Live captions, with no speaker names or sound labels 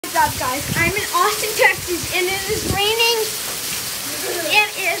up, guys? I'm in Austin, Texas, and it is raining. And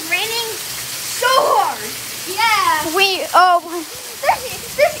it is raining so hard. Yeah.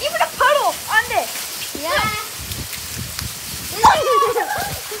 There's even a puddle on this. Yeah.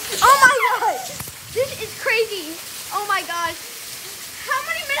 Oh my God. This is crazy. Oh my God. How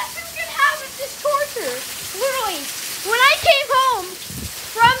many minutes are we gonna have with this torture? Literally, when I came home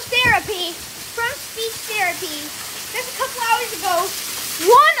from speech therapy, just a couple hours ago,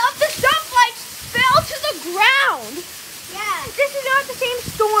 one of the stoplights fell to the ground. Yeah. This is not the same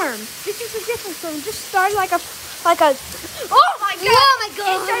storm. This is a different storm. It just started like a. Oh my God. Oh my God.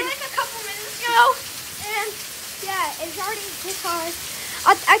 It started like a couple minutes ago, and yeah, it's already this hard.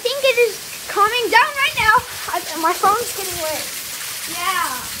 I think it is calming down right now. My phone's getting wet.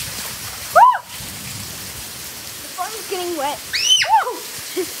 Yeah. Woo! The phone's getting wet. Woo!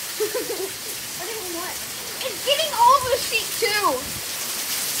 What do you want? It's getting all over the seat too.